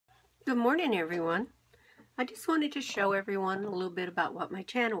Good morning, everyone. I just wanted to show everyone a little bit about what my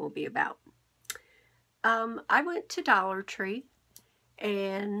channel will be about. I went to Dollar Tree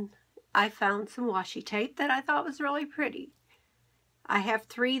and I found some washi tape that I thought was really pretty. I have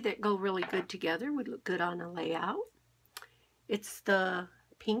three that go really good together, would look good on a layout. It's the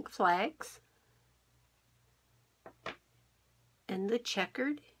pink flags and the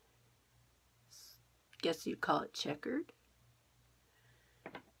checkered. Guess you'd call it checkered.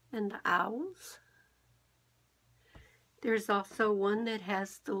 And the owls. There's also one that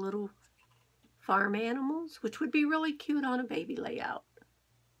has the little farm animals, which would be really cute on a baby layout.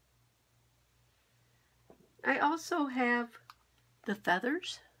 I also have the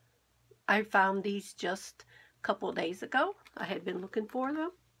feathers. I found these just a couple days ago. I had been looking for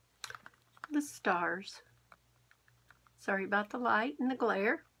them. The stars. Sorry about the light and the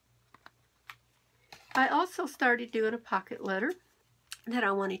glare. I also started doing a pocket letter that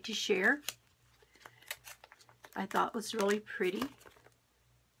I wanted to share. I thought was really pretty.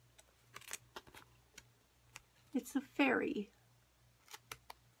 It's a fairy.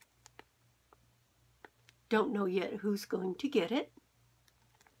 Don't know yet who's going to get it.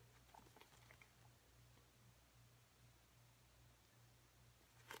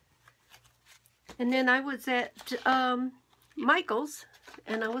 And then I was at Michael's,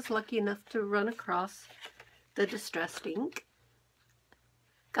 and I was lucky enough to run across the distressed ink.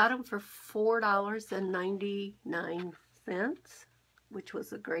 Got them for $4.99, which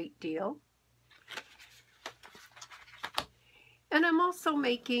was a great deal. And I'm also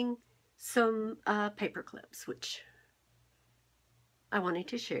making some paper clips, which I wanted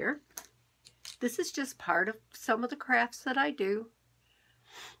to share. This is just part of some of the crafts that I do.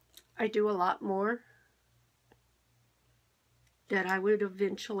 I do a lot more that I would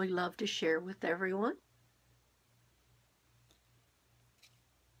eventually love to share with everyone.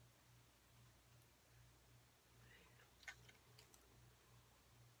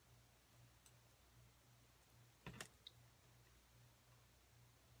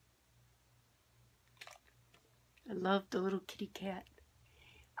 I love the little kitty cat.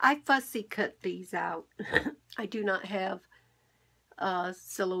 I fussy cut these out. I do not have a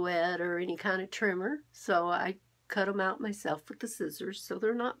silhouette or any kind of trimmer, so I cut them out myself with the scissors, so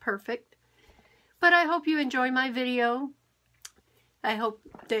they're not perfect. But I hope you enjoy my video. I hope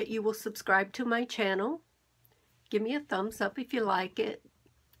that you will subscribe to my channel. Give me a thumbs up if you like it.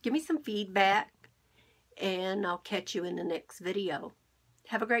 Give me some feedback, and I'll catch you in the next video.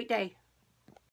 Have a great day.